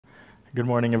Good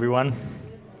morning, everyone.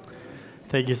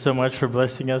 Thank you so much for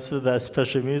blessing us with that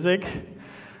special music.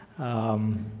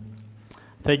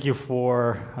 Thank you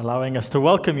for allowing us to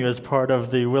welcome you as part of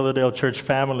the Willowdale Church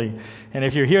family. And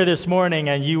if you're here this morning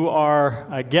and you are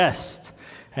a guest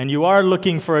and you are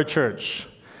looking for a church,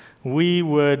 we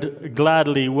would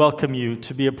gladly welcome you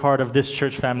to be a part of this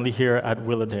church family here at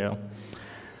Willowdale.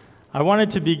 I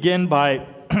wanted to begin by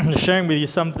sharing with you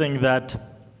something that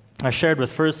I shared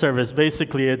with first service.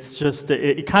 Basically,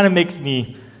 it kind of makes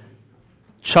me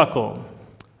chuckle.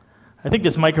 I think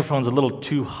this microphone's a little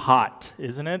too hot,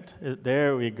 isn't it?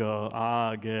 There we go.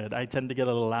 Ah, good. I tend to get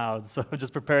a little loud, so I'm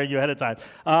just preparing you ahead of time.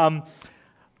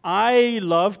 I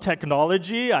love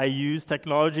technology. I use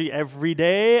technology every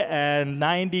day, and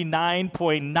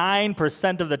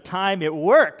 99.9% of the time it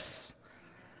works.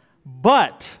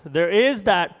 But there is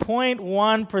that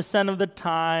 0.1% of the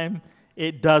time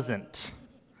it doesn't.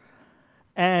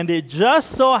 And it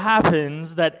just so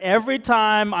happens that every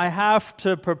time I have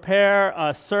to prepare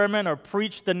a sermon or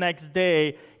preach the next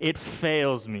day, it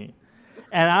fails me.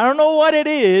 And I don't know what it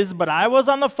is, but I was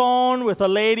on the phone with a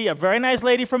lady, a very nice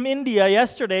lady from India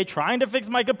yesterday, trying to fix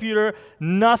my computer.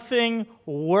 Nothing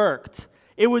worked.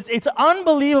 It's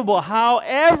unbelievable how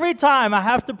every time I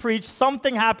have to preach,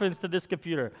 something happens to this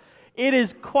computer. It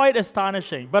is quite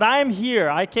astonishing. But I am here.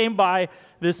 I came by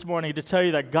this morning to tell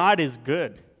you that God is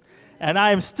good. And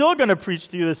I am still going to preach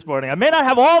to you this morning. I may not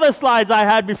have all the slides I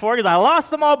had before because I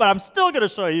lost them all, but I'm still going to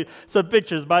show you some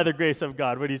pictures by the grace of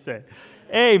God. What do you say?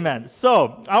 Amen.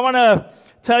 So I want to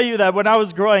tell you that when I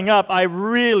was growing up, I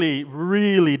really,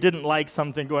 really didn't like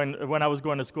something when I was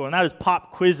going to school, and that is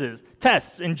pop quizzes,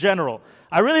 tests in general.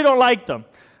 I really don't like them.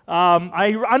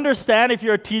 I understand if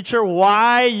you're a teacher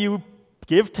why you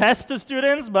give tests to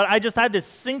students, but I just had this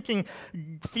sinking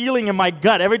feeling in my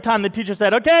gut every time the teacher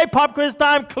said, okay, pop quiz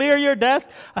time, clear your desk.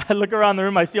 I look around the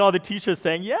room, I see all the teachers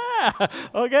saying, yeah,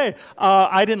 okay.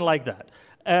 I didn't like that.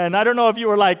 And I don't know if you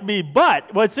were like me,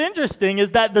 but what's interesting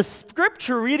is that the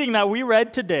scripture reading that we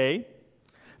read today,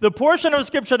 the portion of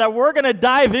scripture that we're going to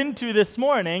dive into this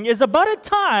morning, is about a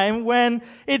time when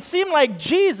it seemed like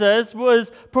Jesus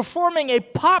was performing a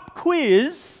pop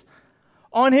quiz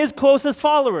on his closest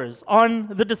followers, on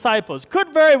the disciples.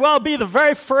 Could very well be the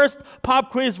very first pop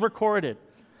quiz recorded.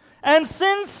 And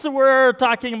since we're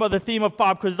talking about the theme of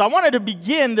pop quizzes, I wanted to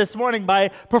begin this morning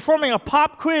by performing a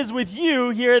pop quiz with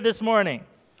you here this morning.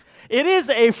 It is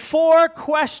a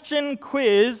 4-question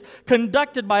quiz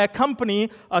conducted by a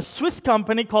Swiss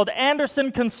company called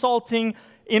Anderson Consulting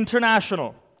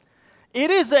International. It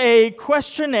is a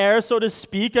questionnaire, so to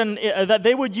speak, that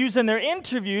they would use in their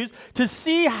interviews to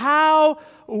see how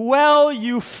well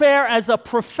you fare as a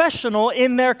professional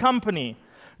in their company.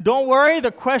 Don't worry,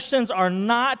 the questions are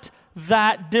not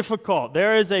that difficult.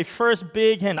 There is a first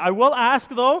big hint. I will ask,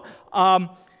 though,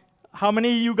 how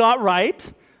many of you got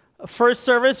right? First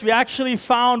service, we actually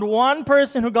found one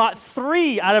person who got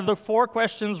 3 out of the 4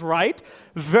 questions right.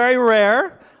 Very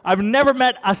rare. I've never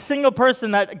met a single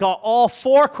person that got all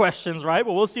 4 questions right,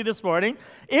 but we'll see this morning.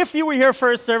 If you were here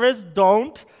first service,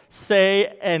 don't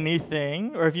say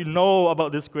anything. Or if you know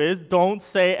about this quiz, don't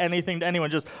say anything to anyone.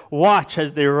 Just watch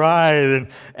as they writhe in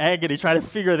agony, try to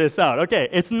figure this out. Okay,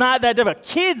 it's not that difficult.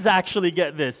 Kids actually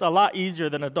get this a lot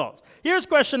easier than adults. Here's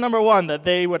question number 1 that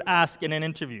they would ask in an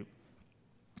interview.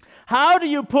 How do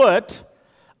you put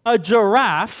a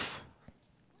giraffe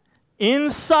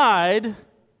inside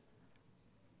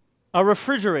a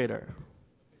refrigerator?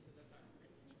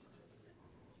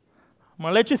 I'm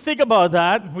going to let you think about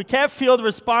that. We can't field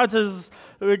responses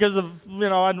because of,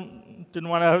 I didn't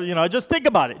want to, just think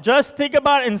about it. Just think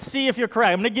about it and see if you're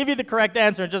correct. I'm going to give you the correct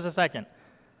answer in just a second.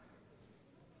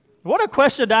 What a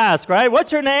question to ask, right?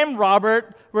 What's your name?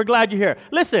 Robert. We're glad you're here.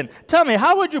 Listen, tell me,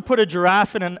 how would you put a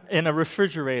giraffe in a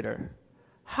refrigerator?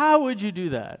 How would you do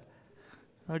that?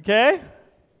 Okay?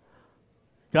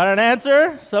 Got an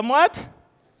answer? Somewhat?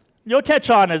 You'll catch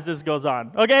on as this goes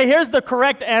on. Okay, here's the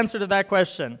correct answer to that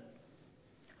question.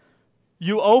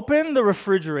 You open the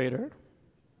refrigerator,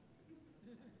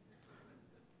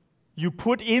 you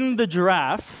put in the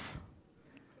giraffe,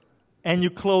 and you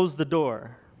close the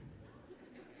door.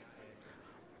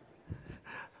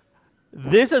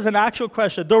 This is an actual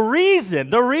question. The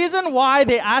reason why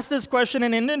they ask this question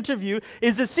in an interview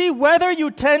is to see whether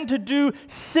you tend to do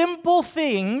simple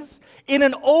things in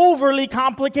an overly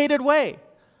complicated way.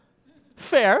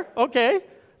 Fair, okay.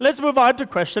 Let's move on to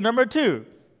question number 2.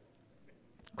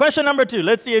 Question number 2,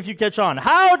 let's see if you catch on.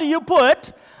 How do you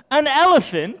put an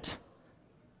elephant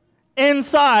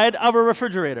inside of a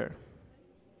refrigerator?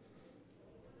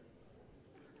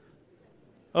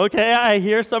 Okay, I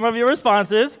hear some of your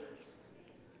responses.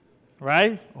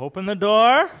 right? Open the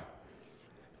door,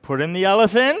 put in the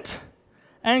elephant,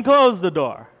 and close the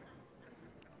door.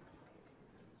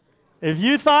 If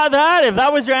you thought that, if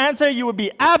that was your answer, you would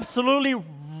be absolutely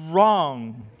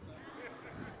wrong.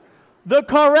 The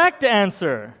correct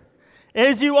answer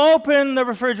is you open the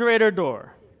refrigerator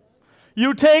door.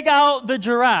 You take out the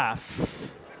giraffe.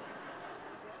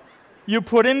 You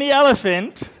put in the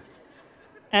elephant,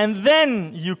 and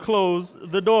then you close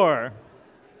the door.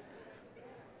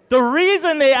 The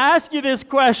reason they ask you this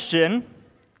question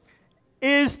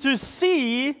is to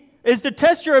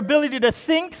test your ability to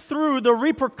think through the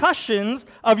repercussions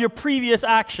of your previous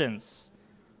actions.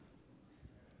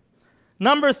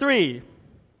 Number 3.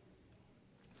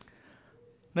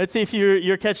 Let's see if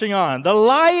you're catching on. The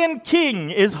Lion King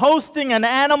is hosting an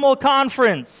animal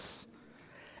conference,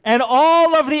 and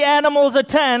all of the animals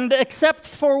attend except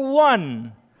for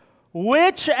one.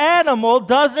 Which animal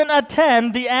doesn't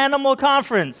attend the animal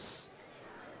conference?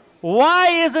 Why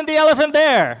isn't the elephant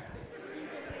there?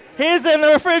 He's in the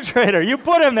refrigerator. You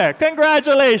put him there.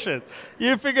 Congratulations.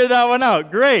 You figured that one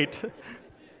out. Great.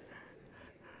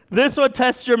 This will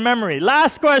test your memory.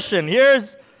 Last question.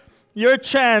 Here's your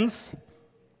chance.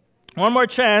 One more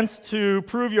chance to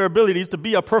prove your abilities to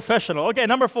be a professional. Okay,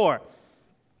 number 4.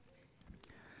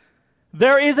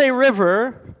 There is a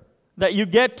river that you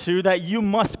get to that you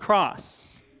must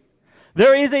cross.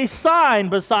 There is a sign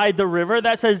beside the river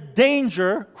that says,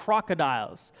 "Danger,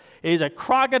 crocodiles." It is a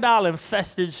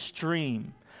crocodile-infested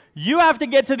stream. You have to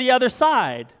get to the other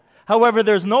side. However,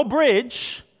 there's no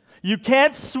bridge. You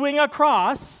can't swing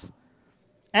across.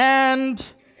 And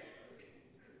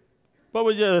what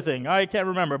was the other thing? I can't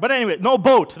remember. But anyway, no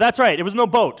boat. That's right. It was no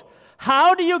boat.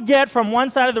 How do you get from one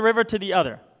side of the river to the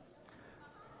other?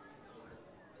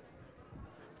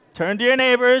 Turn to your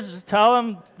neighbors. Just tell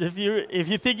them if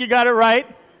you think you got it right.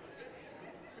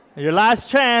 Your last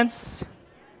chance.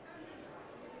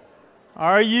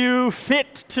 Are you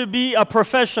fit to be a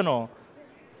professional?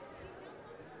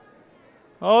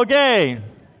 Okay.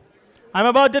 I'm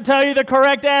about to tell you the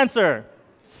correct answer.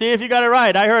 See if you got it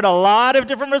right. I heard a lot of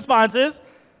different responses,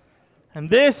 and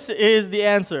this is the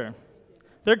answer.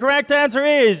 The correct answer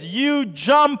is you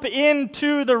jump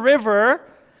into the river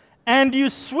and you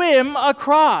swim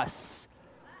across.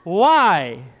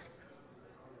 Why?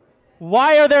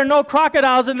 Why are there no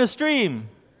crocodiles in the stream?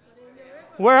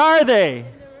 Where are they?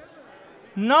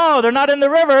 No, they're not in the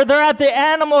river. They're at the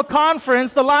animal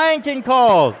conference the Lion King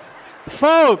called.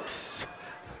 Folks,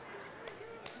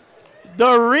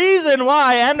 the reason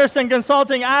why Anderson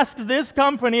Consulting asks this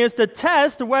company is to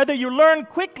test whether you learn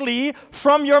quickly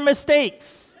from your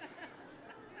mistakes.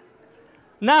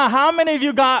 Now, how many of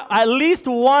you got at least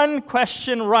one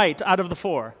question right out of the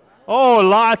 4? Oh,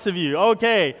 lots of you.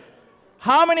 Okay.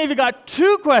 How many of you got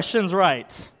 2 questions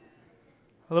right?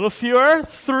 A little fewer.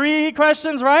 3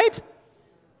 questions right?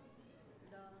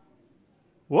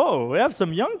 Whoa, we have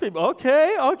some young people.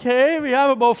 Okay. We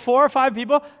have about 4 or 5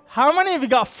 people. How many of you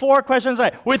got 4 questions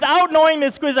right without knowing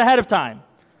this quiz ahead of time?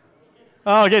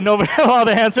 Okay, nobody, all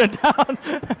the hands went down.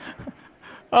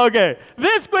 Okay,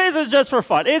 this quiz is just for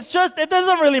fun. It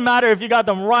doesn't really matter if you got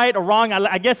them right or wrong.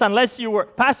 I guess unless you were,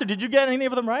 Pastor, did you get any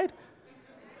of them right?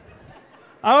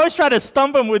 I always try to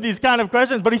stump him with these kind of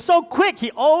questions, but he's so quick. He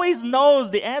always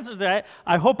knows the answers.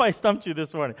 I hope I stumped you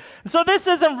this morning. So this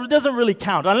doesn't really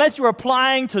count. Unless you're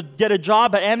applying to get a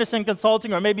job at Anderson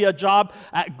Consulting or maybe a job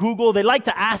at Google, they like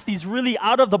to ask these really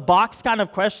out-of-the-box kind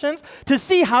of questions to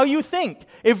see how you think.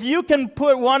 If you can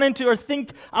put one into or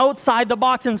think outside the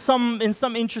box in some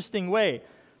interesting way.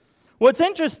 What's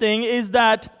interesting is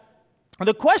that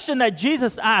the question that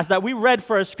Jesus asked, that we read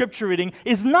for a scripture reading,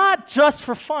 is not just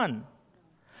for fun.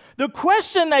 The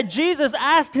question that Jesus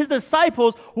asked his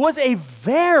disciples was a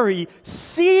very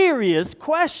serious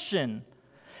question.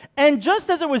 And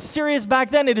just as it was serious back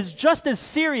then, it is just as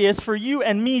serious for you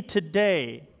and me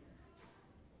today.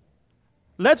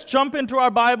 Let's jump into our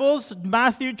Bibles,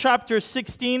 Matthew chapter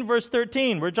 16, verse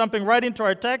 13. We're jumping right into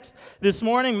our text this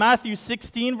morning, Matthew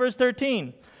 16, verse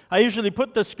 13. I usually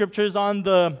put the scriptures on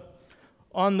the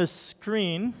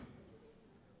screen.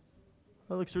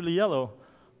 That looks really yellow.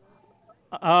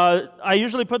 I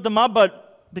usually put them up,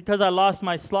 but because I lost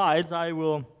my slides, I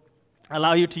will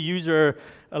allow you to use your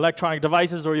electronic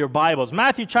devices or your Bibles.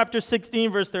 Matthew chapter 16,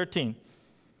 verse 13.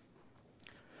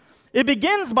 It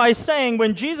begins by saying,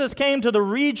 when Jesus came to the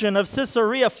region of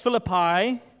Caesarea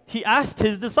Philippi, he asked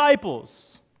his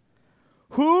disciples,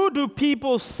 "Who do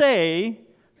people say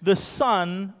the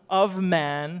Son of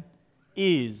Man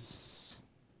is?"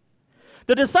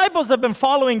 The disciples have been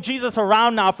following Jesus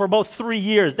around now for about 3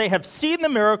 years. They have seen the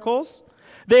miracles.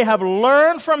 They have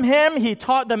learned from him. He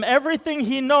taught them everything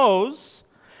he knows.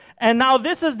 And now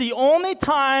this is the only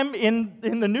time in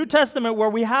the New Testament where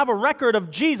we have a record of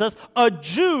Jesus, a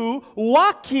Jew,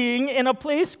 walking in a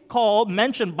place called,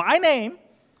 mentioned by name,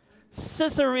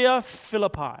 Caesarea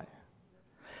Philippi.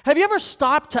 Have you ever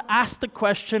stopped to ask the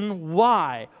question,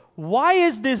 why? Why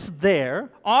is this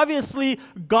there? Obviously,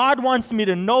 God wants me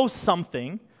to know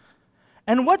something.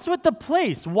 And what's with the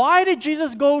place? Why did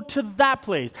Jesus go to that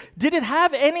place? Did it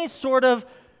have any sort of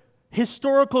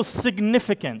historical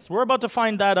significance? We're about to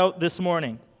find that out this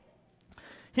morning.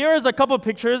 Here is a couple of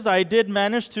pictures I did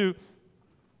manage to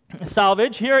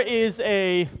salvage. Here is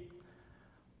a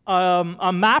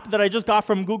map that I just got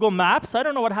from Google Maps. I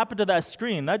don't know what happened to that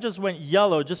screen. That just went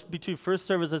yellow just between first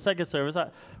service and second service.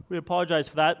 We apologize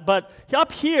for that. But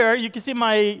up here, you can see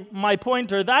my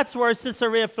pointer. That's where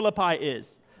Caesarea Philippi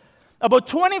is. About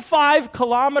 25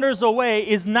 kilometers away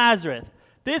is Nazareth.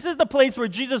 This is the place where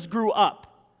Jesus grew up.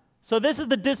 So this is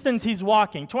the distance he's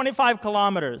walking, 25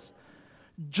 kilometers.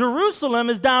 Jerusalem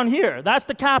is down here. That's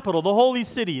the capital, the holy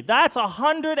city. That's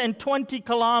 120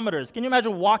 kilometers. Can you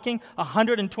imagine walking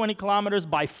 120 kilometers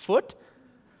by foot?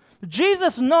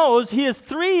 Jesus knows he is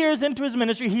 3 years into his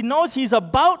ministry. He knows he's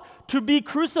about to be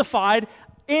crucified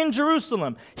in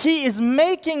Jerusalem. He is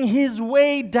making his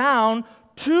way down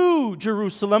to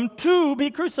Jerusalem to be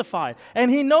crucified.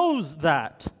 And he knows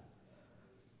that.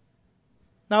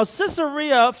 Now,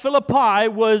 Caesarea Philippi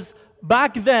was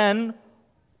back then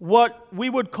what we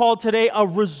would call today a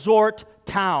resort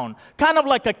town, kind of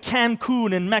like a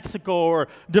Cancun in Mexico or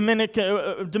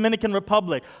Dominican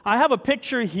Republic. I have a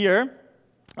picture here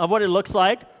of what it looks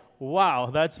like.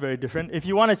 Wow, that's very different. If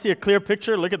you want to see a clear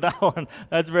picture, look at that one.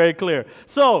 That's very clear.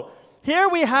 So here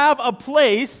we have a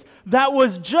place that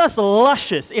was just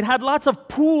luscious. It had lots of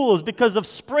pools because of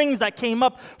springs that came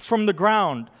up from the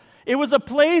ground. It was a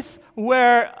place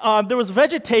where there was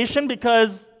vegetation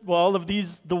because, well, of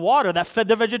the water that fed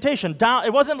the vegetation.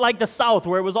 It wasn't like the south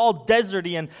where it was all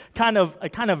deserty and kind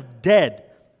of dead.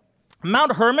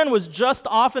 Mount Hermon was just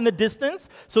off in the distance,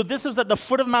 so this was at the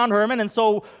foot of Mount Hermon, and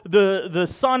so the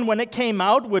sun, when it came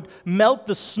out, would melt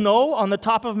the snow on the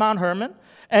top of Mount Hermon,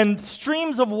 and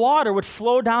streams of water would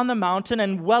flow down the mountain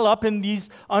and well up in these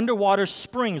underwater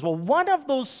springs. Well, one of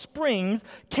those springs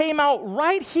came out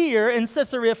right here in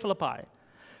Caesarea Philippi.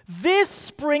 This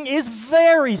spring is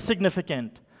very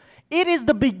significant. It is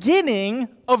the beginning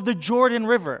of the Jordan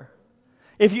River.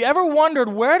 If you ever wondered,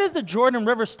 where does the Jordan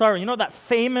River start? You know, that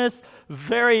famous,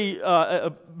 very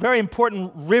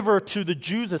important river to the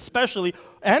Jews especially,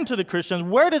 and to the Christians.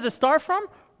 Where does it start from?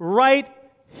 Right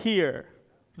here.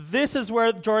 This is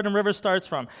where the Jordan River starts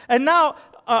from. And now,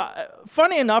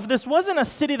 funny enough, this wasn't a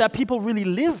city that people really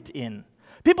lived in.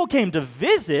 People came to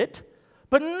visit,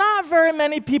 but not very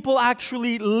many people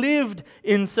actually lived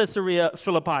in Caesarea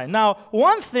Philippi. Now,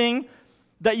 one thing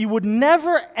that you would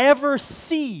never, ever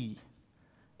see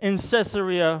in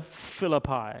Caesarea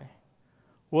Philippi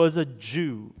was a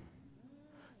Jew.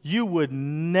 You would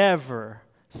never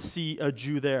see a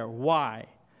Jew there. Why?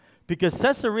 Because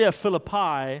Caesarea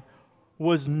Philippi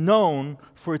was known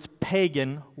for its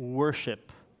pagan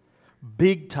worship.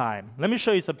 Big time. Let me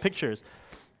show you some pictures.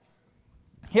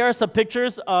 Here are some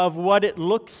pictures of what it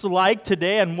looks like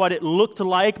today and what it looked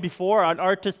like before, an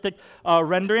artistic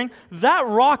rendering. That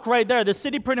rock right there, the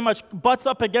city pretty much butts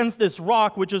up against this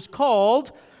rock, which is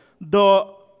called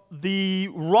the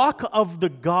Rock of the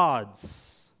Gods.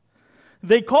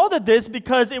 They called it this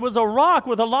because it was a rock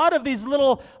with a lot of these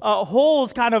little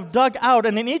holes kind of dug out,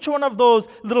 and in each one of those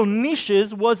little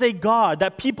niches was a god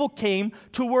that people came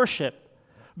to worship.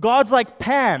 Gods like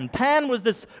Pan. Pan was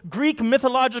this Greek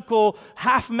mythological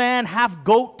half-man,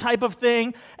 half-goat type of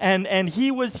thing, and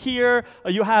he was here.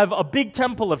 You have a big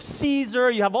temple of Caesar.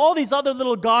 You have all these other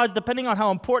little gods, depending on how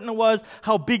important it was,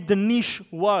 how big the niche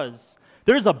was.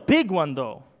 There's a big one,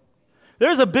 though.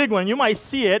 There's a big one. You might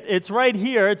see it. It's right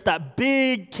here. It's that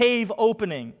big cave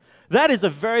opening. That is a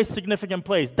very significant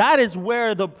place. That is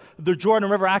where the Jordan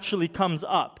River actually comes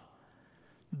up.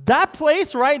 That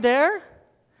place right there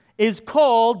is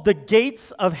called the Gates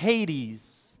of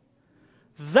Hades.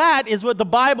 That is what the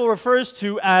Bible refers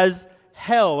to as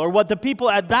hell, or what the people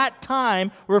at that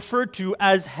time referred to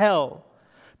as hell.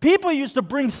 People used to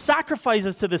bring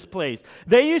sacrifices to this place.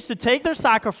 They used to take their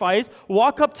sacrifice,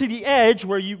 walk up to the edge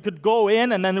where you could go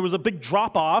in, and then there was a big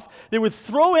drop-off. They would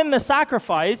throw in the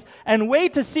sacrifice and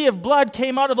wait to see if blood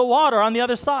came out of the water on the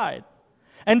other side.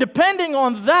 And depending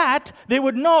on that, they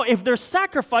would know if their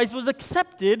sacrifice was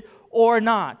accepted or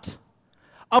not.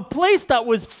 A place that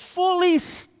was fully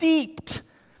steeped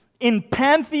in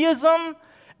pantheism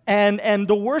and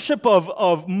the worship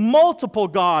of multiple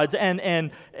gods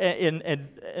and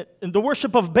the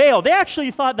worship of Baal. They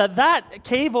actually thought that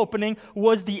cave opening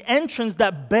was the entrance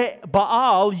that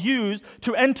Baal used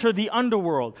to enter the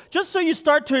underworld. Just so you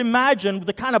start to imagine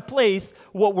the kind of place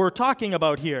what we're talking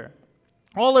about here.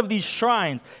 All of these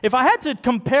shrines. If I had to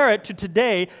compare it to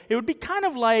today, it would be kind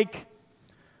of like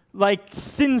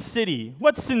Sin City.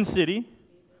 What's Sin City?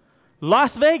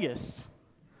 Las Vegas,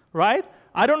 right?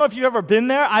 I don't know if you've ever been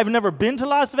there. I've never been to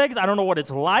Las Vegas. I don't know what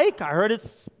it's like. I heard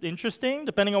it's interesting,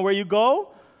 depending on where you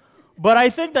go. But I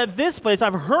think that this place,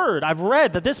 I've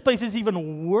read that this place is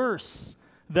even worse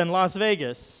than Las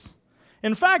Vegas.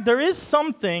 In fact, there is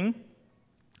something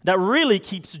that really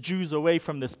keeps Jews away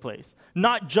from this place,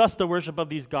 not just the worship of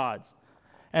these gods.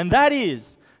 And that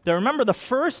is, that remember the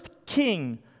first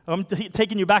king, I'm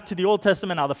taking you back to the Old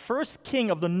Testament now, the first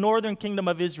king of the northern kingdom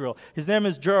of Israel, his name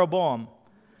is Jeroboam.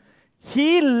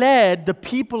 He led the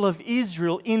people of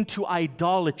Israel into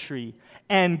idolatry.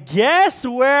 And guess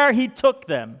where he took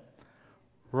them?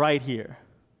 Right here.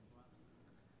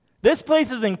 This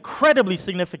place is incredibly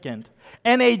significant.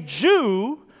 And a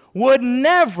Jew would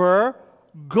never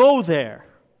go there.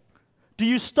 Do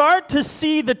you start to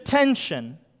see the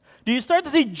tension? Do you start to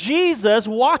see Jesus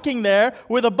walking there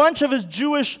with a bunch of his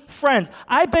Jewish friends?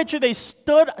 I bet you they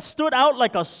stood out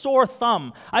like a sore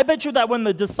thumb. I bet you that when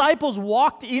the disciples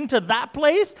walked into that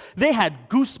place, they had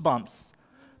goosebumps.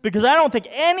 Because I don't think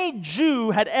any Jew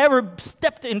had ever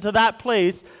stepped into that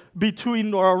place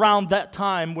between or around that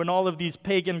time when all of these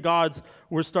pagan gods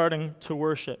were starting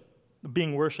to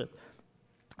being worshipped.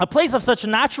 A place of such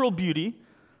natural beauty,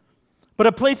 but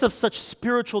a place of such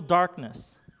spiritual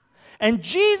darkness. And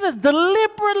Jesus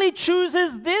deliberately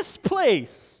chooses this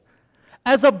place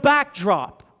as a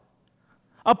backdrop,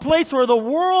 a place where the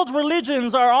world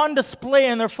religions are on display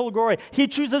in their full glory. He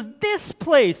chooses this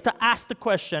place to ask the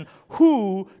question,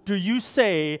 who do you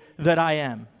say that I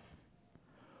am?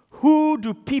 Who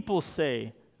do people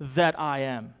say that I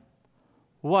am?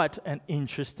 What an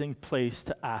interesting place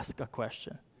to ask a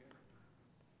question.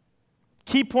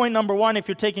 Key point number one, if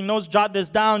you're taking notes, jot this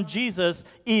down. Jesus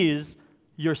is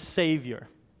your Savior.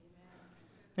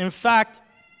 In fact,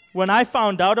 when I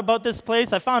found out about this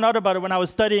place, I found out about it when I was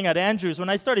studying at Andrews. When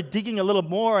I started digging a little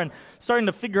more and starting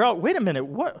to figure out, wait a minute,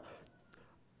 what?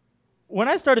 When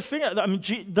I started figuring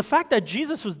out, the fact that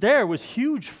Jesus was there was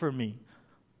huge for me.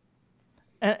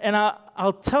 And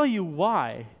I'll tell you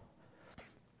why.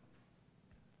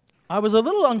 I was a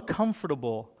little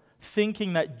uncomfortable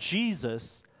thinking that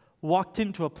Jesus walked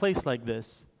into a place like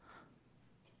this.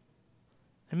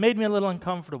 It made me a little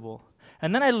uncomfortable.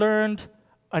 And then I learned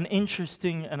an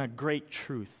interesting and a great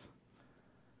truth.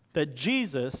 That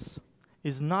Jesus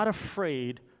is not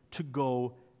afraid to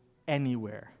go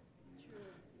anywhere.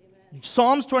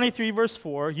 Psalms 23 verse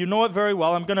 4, you know it very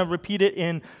well. I'm going to repeat it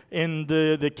in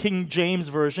the King James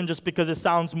Version just because it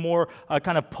sounds more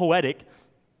kind of poetic.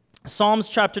 Psalms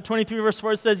chapter 23 verse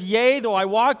 4 says, "Yea, though I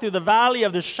walk through the valley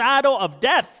of the shadow of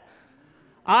death,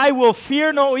 I will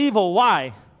fear no evil."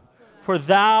 Why? For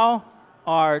thou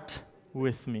art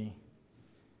with me.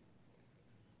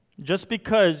 Just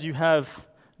because you have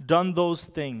done those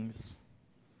things,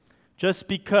 just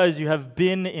because you have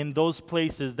been in those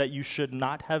places that you should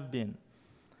not have been,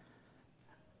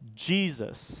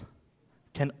 Jesus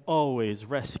can always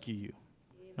rescue you.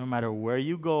 No matter where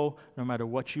you go, no matter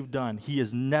what you've done, he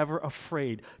is never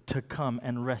afraid to come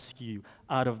and rescue you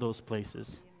out of those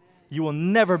places. You will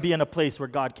never be in a place where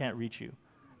God can't reach you,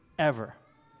 ever.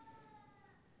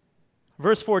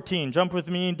 Verse 14, jump with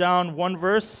me down one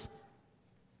verse.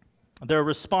 Their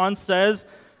response says,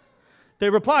 they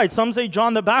replied, some say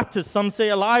John the Baptist, some say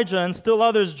Elijah, and still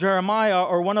others Jeremiah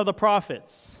or one of the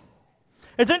prophets.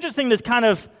 It's interesting to kind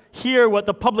of hear what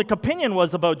the public opinion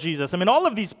was about Jesus. I mean, all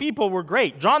of these people were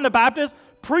great. John the Baptist,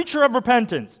 preacher of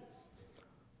repentance.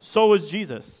 So was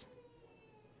Jesus.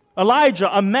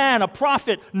 Elijah, a man, a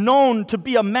prophet, known to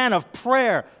be a man of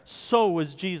prayer. So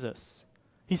was Jesus.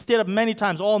 He stayed up many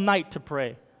times all night to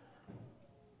pray.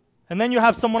 And then you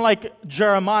have someone like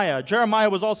Jeremiah. Jeremiah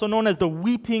was also known as the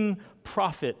weeping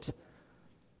prophet.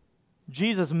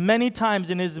 Jesus, many times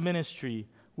in his ministry,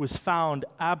 was found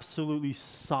absolutely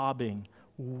sobbing,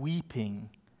 weeping.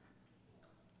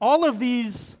 All of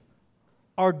these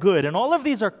are good, and all of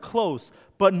these are close,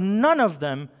 but none of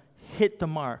them hit the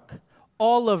mark.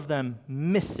 All of them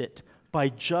miss it by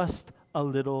just a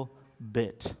little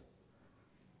bit.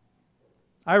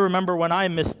 I remember when I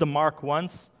missed the mark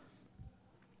once.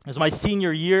 It was my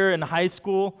senior year in high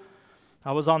school.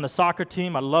 I was on the soccer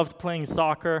team. I loved playing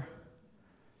soccer.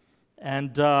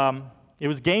 And it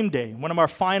was game day, one of our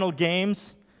final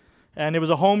games. And it was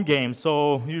a home game,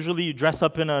 so usually you dress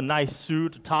up in a nice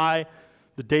suit, a tie,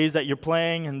 the days that you're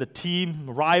playing, and the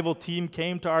rival team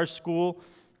came to our school.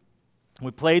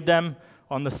 We played them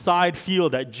on the side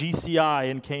field at GCI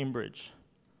in Cambridge.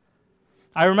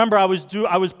 I remember I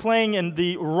was playing in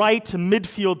the right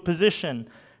midfield position,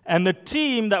 and the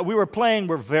team that we were playing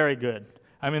were very good.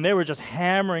 I mean, they were just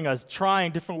hammering us,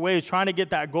 trying different ways, trying to get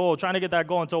that goal,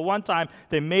 until one time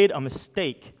they made a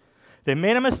mistake.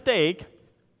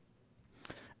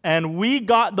 And we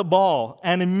got the ball,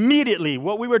 and immediately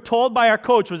what we were told by our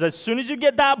coach was, as soon as you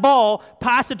get that ball,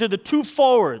 pass it to the two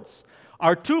forwards.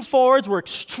 Our two forwards were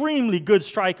extremely good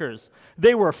strikers.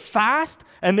 They were fast,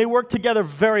 and they worked together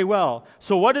very well.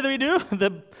 So what did we do?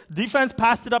 The defense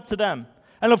passed it up to them.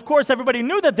 And of course, everybody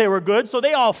knew that they were good, so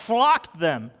they all flocked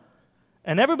them.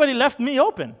 And everybody left me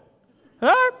open.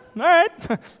 All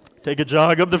right. Take a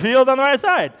jog up the field on the right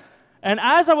side. And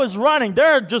as I was running,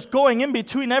 they're just going in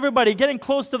between everybody, getting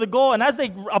close to the goal. And as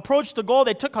they approached the goal,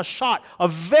 they took a shot, a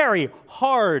very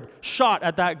hard shot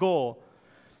at that goal.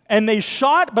 And they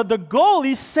shot, but the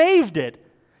goalie saved it.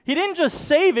 He didn't just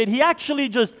save it, he actually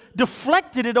just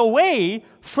deflected it away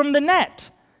from the net.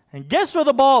 And guess where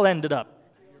the ball ended up?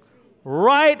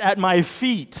 Right at my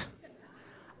feet.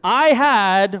 I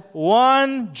had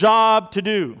one job to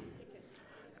do: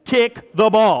 kick the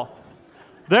ball.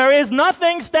 There is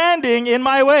nothing standing in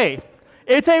my way.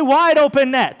 It's a wide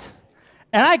open net.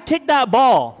 And I kicked that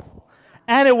ball,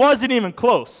 and it wasn't even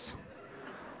close.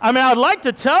 I mean, I'd like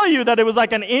to tell you that it was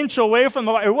like an inch away from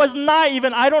the ball. It was not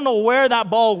even. I don't know where that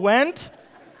ball went.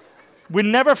 We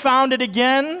never found it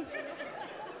again.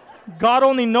 God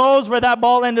only knows where that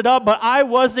ball ended up, but I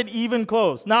wasn't even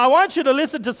close. Now, I want you to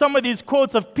listen to some of these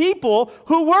quotes of people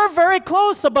who were very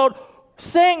close about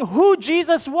saying who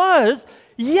Jesus was,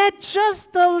 yet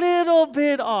just a little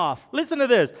bit off. Listen to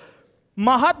this.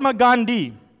 Mahatma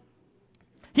Gandhi.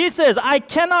 He says, "I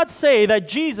cannot say that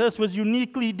Jesus was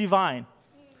uniquely divine.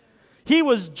 He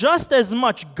was just as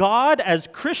much God as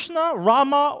Krishna,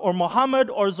 Rama, or Muhammad,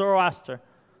 or Zoroaster."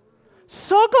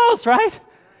 So close, right?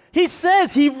 He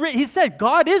says, he said,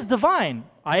 God is divine.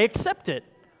 I accept it.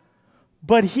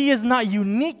 But he is not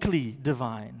uniquely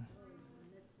divine.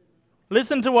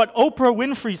 Listen to what Oprah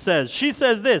Winfrey says. She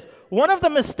says this: "One of the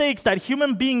mistakes that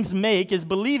human beings make is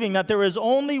believing that there is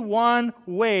only one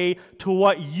way to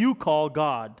what you call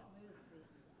God."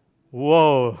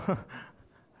 Whoa.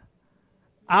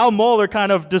 Al Mohler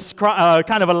kind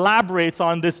of elaborates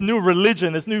on this new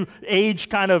religion, this new age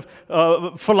kind of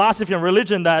philosophy and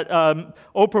religion that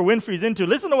Oprah Winfrey's into.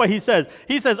 Listen to what he says.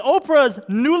 He says, "Oprah's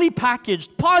newly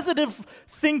packaged, positive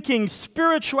thinking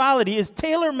spirituality is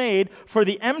tailor-made for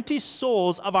the empty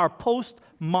souls of our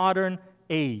postmodern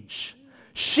age.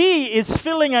 She is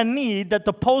filling a need that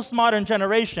the postmodern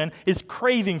generation is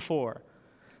craving for."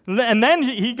 And then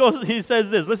he says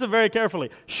this, listen very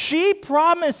carefully. "She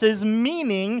promises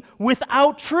meaning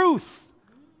without truth.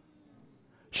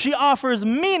 She offers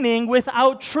meaning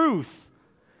without truth.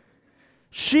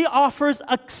 She offers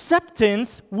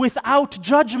acceptance without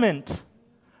judgment."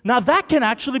 Now that can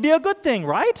actually be a good thing,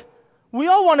 right? We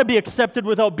all want to be accepted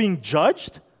without being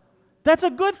judged. That's a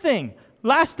good thing.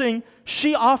 Last thing,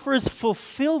 she offers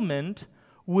fulfillment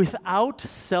without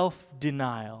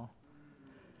self-denial.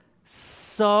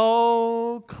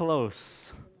 So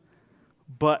close,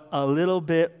 but a little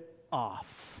bit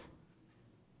off.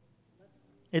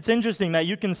 It's interesting that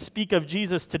you can speak of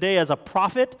Jesus today as a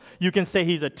prophet, you can say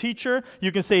he's a teacher,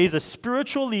 you can say he's a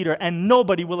spiritual leader, and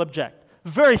nobody will object.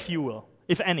 Very few will,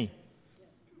 if any.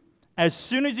 As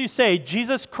soon as you say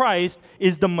Jesus Christ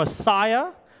is the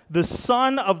Messiah, the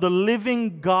Son of the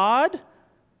living God,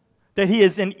 that he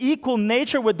is in equal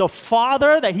nature with the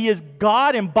Father, that he is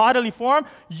God in bodily form,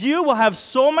 you will have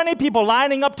so many people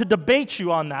lining up to debate you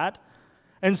on that,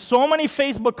 and so many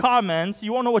Facebook comments,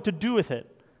 you won't know what to do with it.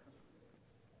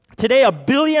 Today, 1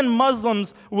 billion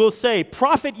Muslims will say,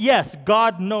 "Prophet, yes,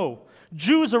 God, no."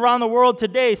 Jews around the world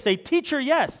today say, "Teacher,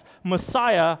 yes,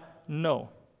 Messiah, no."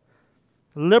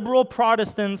 Liberal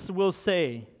Protestants will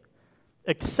say,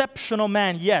 "Exceptional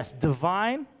man, yes,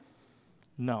 divine,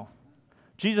 no."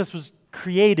 Jesus was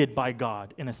created by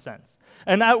God, in a sense.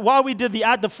 And while we did the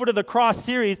At the Foot of the Cross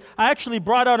series, I actually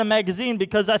brought out a magazine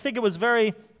because I think it was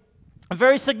very,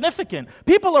 very significant.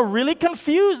 People are really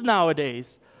confused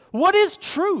nowadays. What is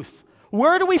truth?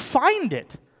 Where do we find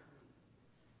it?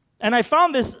 And I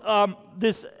found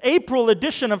this April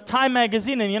edition of Time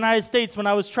magazine in the United States when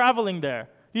I was traveling there.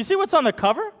 You see what's on the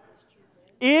cover?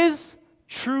 Is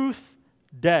truth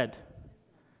dead?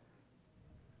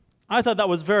 I thought that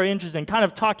was very interesting, kind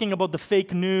of talking about the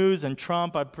fake news and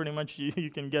Trump. I pretty much, you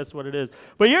can guess what it is.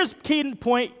 But here's key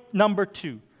point number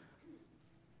 2.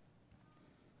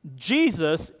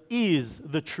 Jesus is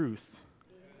the truth.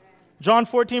 John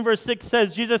 14, verse 6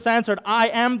 says, Jesus answered, I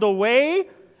am the way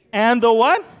and the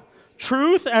what?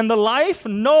 Truth and the life.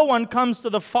 No one comes to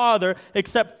the Father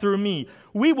except through me.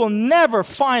 We will never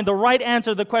find the right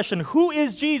answer to the question, who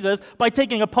is Jesus, by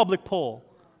taking a public poll.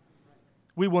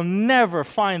 We will never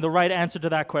find the right answer to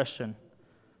that question.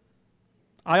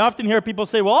 I often hear people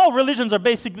say, well, all religions are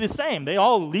basically the same. They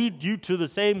all lead you to the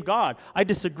same God. I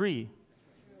disagree.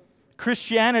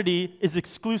 Christianity is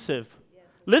exclusive.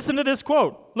 Listen to this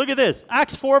quote. Look at this.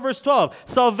 Acts 4, verse 12.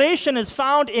 Salvation is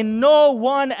found in no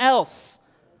one else.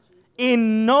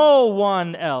 In no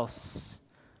one else.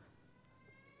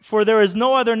 For there is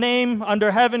no other name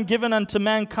under heaven given unto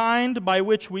mankind by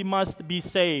which we must be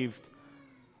saved.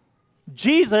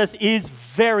 Jesus is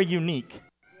very unique.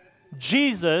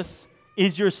 Jesus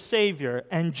is your Savior,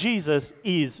 and Jesus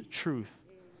is truth.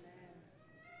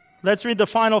 Let's read the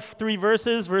final three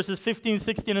verses. Verses 15,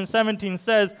 16, and 17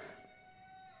 says,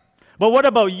 but what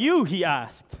about you, he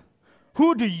asked.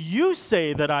 Who do you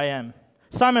say that I am?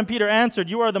 Simon Peter answered,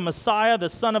 you are the Messiah, the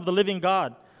Son of the living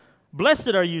God. Blessed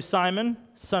are you, Simon,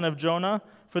 son of Jonah,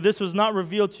 for this was not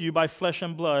revealed to you by flesh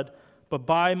and blood, but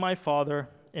by my Father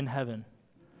in heaven.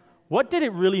 What did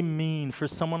it really mean for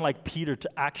someone like Peter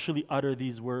to actually utter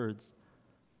these words?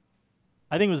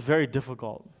 I think it was very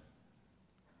difficult.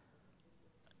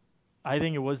 I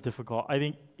think it was difficult. I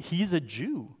think he's a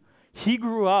Jew. He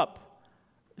grew up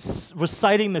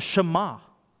reciting the Shema.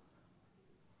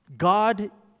 God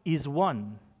is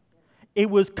one. It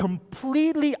was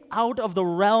completely out of the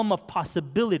realm of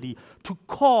possibility to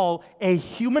call a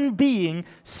human being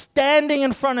standing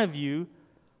in front of you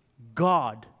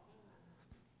God.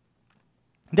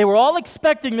 They were all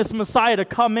expecting this Messiah to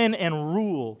come in and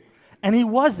rule, and he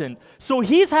wasn't. So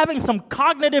he's having some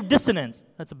cognitive dissonance.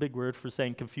 That's a big word for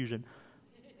saying confusion.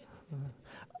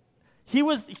 He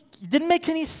didn't make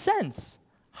any sense.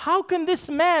 How can this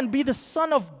man be the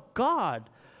Son of God?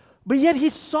 But yet he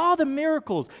saw the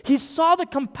miracles. He saw the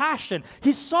compassion.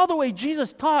 He saw the way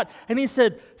Jesus taught. And he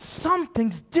said,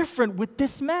 something's different with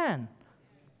this man.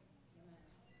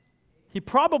 He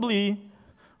probably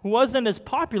wasn't as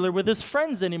popular with his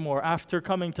friends anymore after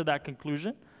coming to that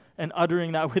conclusion and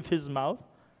uttering that with his mouth.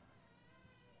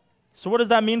 So what does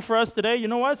that mean for us today? You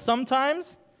know what?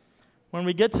 Sometimes when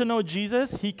we get to know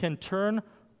Jesus, he can turn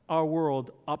our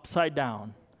world upside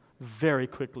down very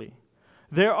quickly.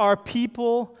 There are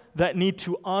people that need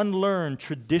to unlearn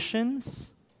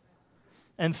traditions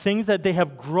and things that they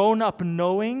have grown up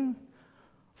knowing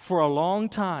for a long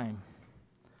time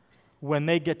when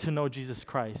they get to know Jesus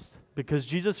Christ. Because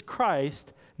Jesus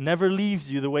Christ never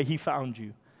leaves you the way he found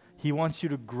you. He wants you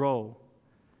to grow.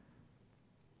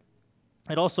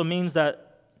 It also means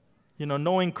that,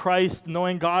 knowing Christ,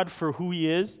 knowing God for who he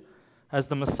is, as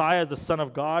the Messiah, as the Son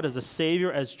of God, as a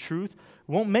Savior, as truth,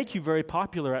 won't make you very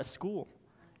popular at school.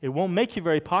 It won't make you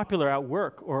very popular at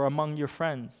work or among your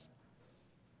friends.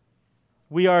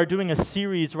 We are doing a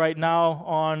series right now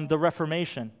on the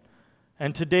Reformation,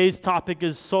 and today's topic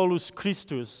is Solus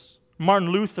Christus. Martin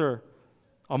Luther,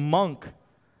 a monk,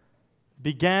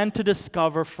 began to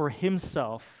discover for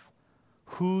himself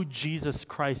who Jesus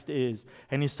Christ is.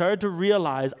 And he started to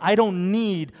realize, I don't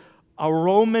need a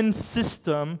Roman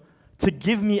system to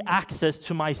give me access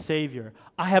to my Savior.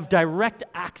 I have direct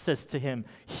access to him.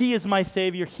 He is my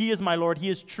Savior. He is my Lord. He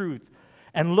is truth.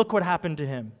 And look what happened to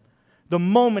him. The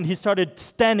moment he started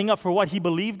standing up for what he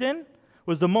believed in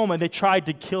was the moment they tried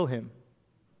to kill him.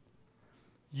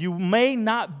 You may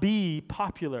not be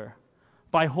popular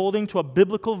by holding to a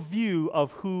biblical view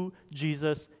of who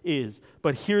Jesus is.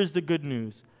 But here's the good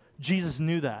news. Jesus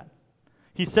knew that.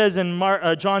 He says in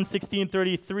John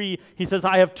 16:33, he says,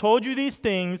 I have told you these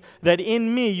things that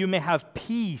in me you may have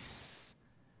peace.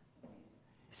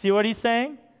 See what he's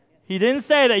saying? He didn't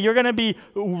say that you're going to be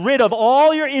rid of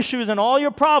all your issues and all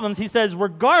your problems. He says,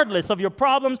 regardless of your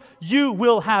problems, you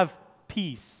will have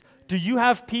peace. Do you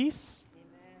have peace?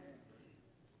 Amen.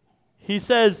 He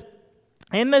says,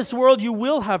 in this world you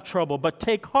will have trouble, but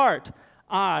take heart.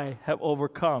 I have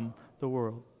overcome the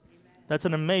world. Amen. That's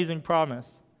an amazing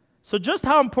promise. So just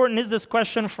how important is this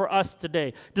question for us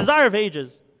today? Desire of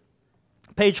Ages,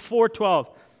 page 412.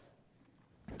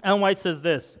 Ellen White says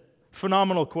this,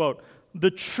 phenomenal quote.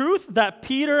 The truth that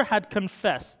Peter had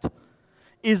confessed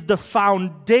is the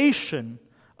foundation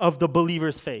of the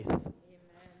believer's faith. Amen.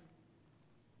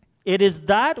 It is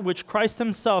that which Christ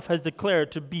himself has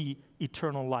declared to be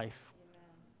eternal life.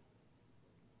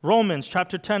 Romans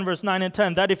chapter 10, verse 9 and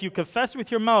 10, that if you confess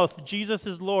with your mouth Jesus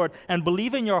is Lord and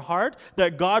believe in your heart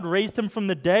that God raised him from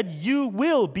the dead, you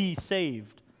will be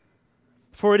saved.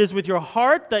 For it is with your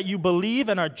heart that you believe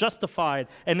and are justified,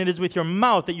 and it is with your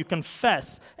mouth that you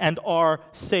confess and are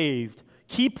saved.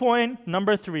 Key point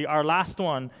number 3, our last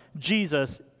one,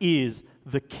 Jesus is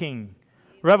the King.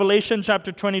 Revelation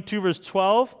chapter 22, verse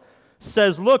 12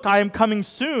 says, look, I am coming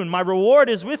soon. My reward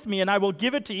is with me, and I will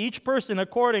give it to each person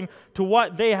according to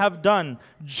what they have done.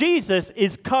 Jesus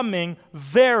is coming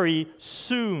very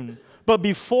soon. But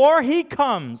before he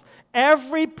comes,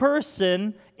 every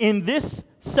person in this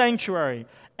sanctuary,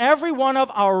 every one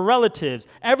of our relatives,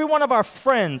 every one of our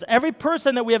friends, every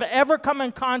person that we have ever come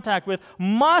in contact with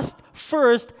must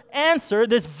first answer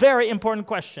this very important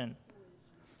question.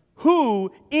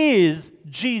 Who is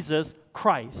Jesus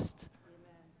Christ?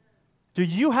 Do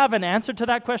you have an answer to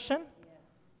that question?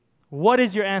 What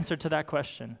is your answer to that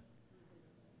question?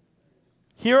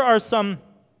 Here are some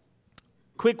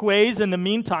quick ways in the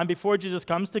meantime, before Jesus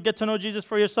comes, to get to know Jesus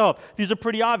for yourself. These are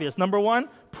pretty obvious. Number 1,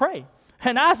 pray.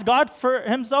 And ask God for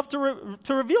himself to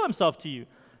reveal himself to you.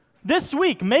 This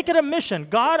week, make it a mission.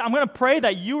 God, I'm going to pray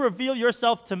that you reveal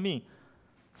yourself to me.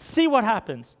 See what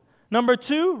happens. Number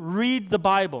 2, read the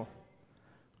Bible.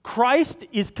 Christ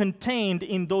is contained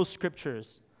in those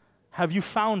scriptures. Have you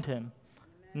found him?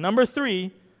 Amen. Number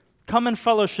 3, come and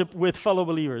fellowship with fellow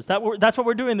believers. That's what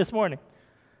we're doing this morning.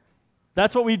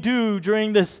 That's what we do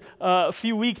during this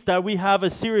few weeks that we have a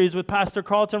series with Pastor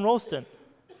Carlton Rolston.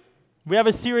 We have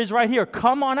a series right here.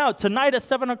 Come on out tonight at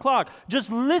 7 o'clock.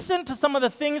 Just listen to some of the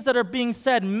things that are being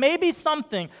said. Maybe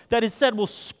something that is said will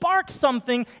spark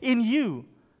something in you.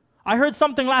 I heard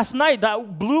something last night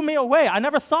that blew me away. I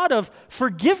never thought of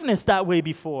forgiveness that way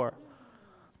before.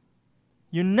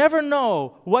 You never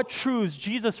know what truths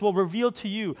Jesus will reveal to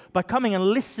you by coming and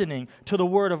listening to the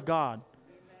Word of God.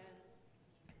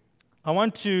 I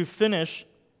want to finish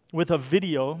with a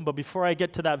video, but before I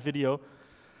get to that video,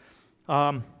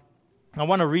 I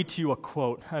want to read to you a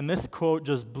quote, and this quote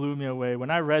just blew me away. When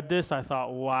I read this, I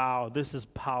thought, wow, this is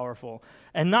powerful.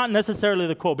 And not necessarily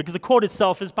the quote, because the quote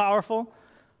itself is powerful,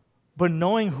 but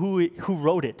knowing who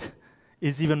wrote it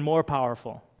is even more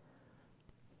powerful.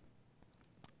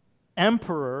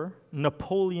 Emperor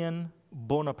Napoleon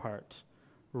Bonaparte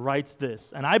writes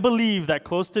this, and I believe that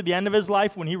close to the end of his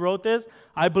life when he wrote this,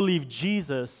 I believe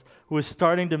Jesus was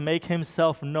starting to make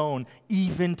himself known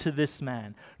even to this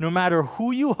man. No matter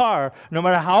who you are, no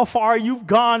matter how far you've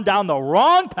gone down the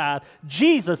wrong path,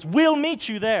 Jesus will meet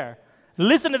you there.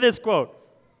 Listen to this quote.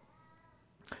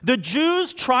 The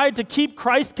Jews tried to keep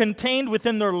Christ contained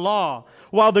within their law,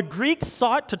 while the Greeks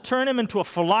sought to turn him into a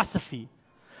philosophy.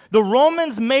 The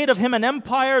Romans made of him an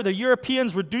empire, the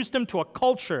Europeans reduced him to a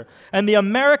culture, and the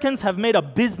Americans have made a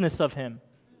business of him.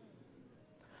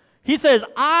 He says,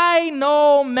 I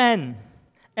know men,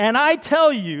 and I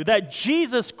tell you that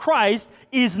Jesus Christ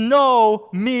is no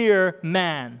mere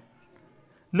man.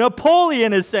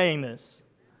 Napoleon is saying this.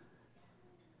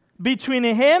 Between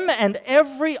him and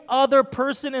every other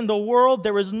person in the world,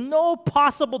 there is no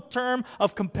possible term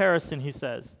of comparison, he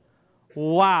says.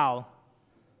 Wow.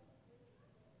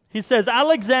 He says,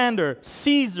 Alexander,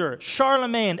 Caesar,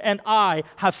 Charlemagne, and I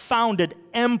have founded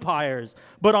empires.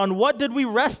 But on what did we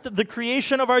rest the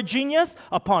creation of our genius?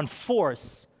 Upon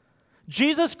force.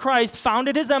 Jesus Christ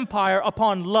founded his empire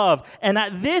upon love. And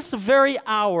at this very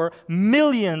hour,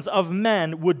 millions of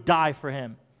men would die for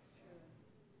him.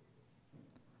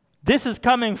 This is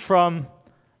coming from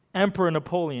Emperor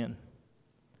Napoleon.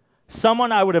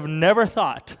 Someone I would have never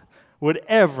thought would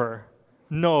ever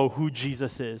know who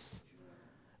Jesus is.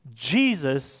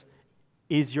 Jesus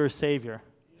is your Savior.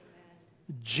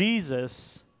 Amen.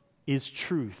 Jesus is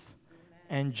truth.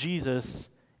 Amen. And Jesus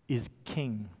is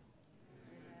King.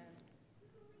 Amen.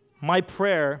 My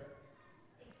prayer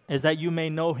is that you may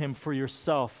know him for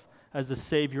yourself as the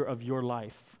Savior of your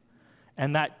life.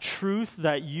 And that truth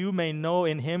that you may know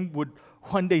in him would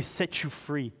one day set you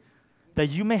free. That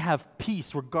you may have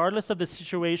peace regardless of the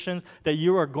situations that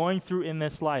you are going through in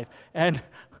this life. And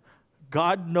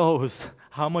God knows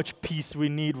how much peace we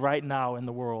need right now in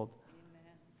the world.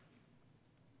 Amen.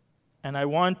 And I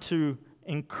want to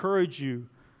encourage you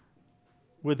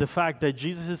with the fact that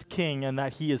Jesus is King and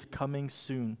that he is coming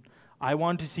soon. I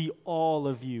want to see all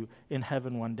of you in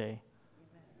heaven one day. Amen.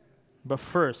 But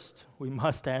first, we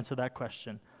must answer that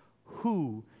question.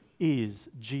 Who is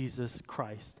Jesus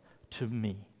Christ to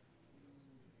me?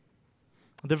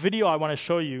 The video I want to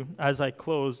show you as I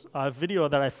close, a video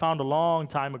that I found a long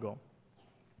time ago.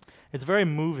 It's very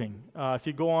moving. If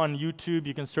you go on YouTube,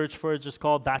 you can search for it. It's just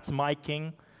called That's My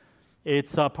King.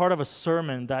 It's part of a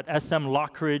sermon that S.M.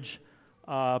 Lockridge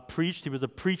preached. He was a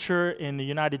preacher in the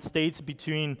United States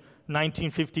between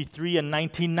 1953 and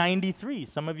 1993.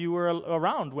 Some of you were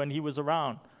around when he was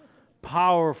around.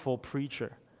 powerful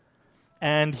preacher.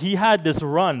 And he had this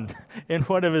run in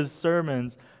one of his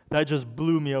sermons that just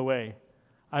blew me away.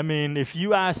 I mean, if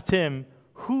you asked him,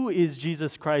 who is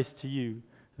Jesus Christ to you?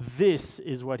 This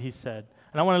is what he said.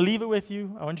 And I want to leave it with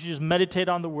you. I want you to just meditate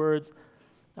on the words.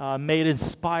 May it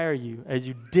inspire you as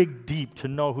you dig deep to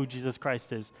know who Jesus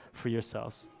Christ is for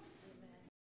yourselves.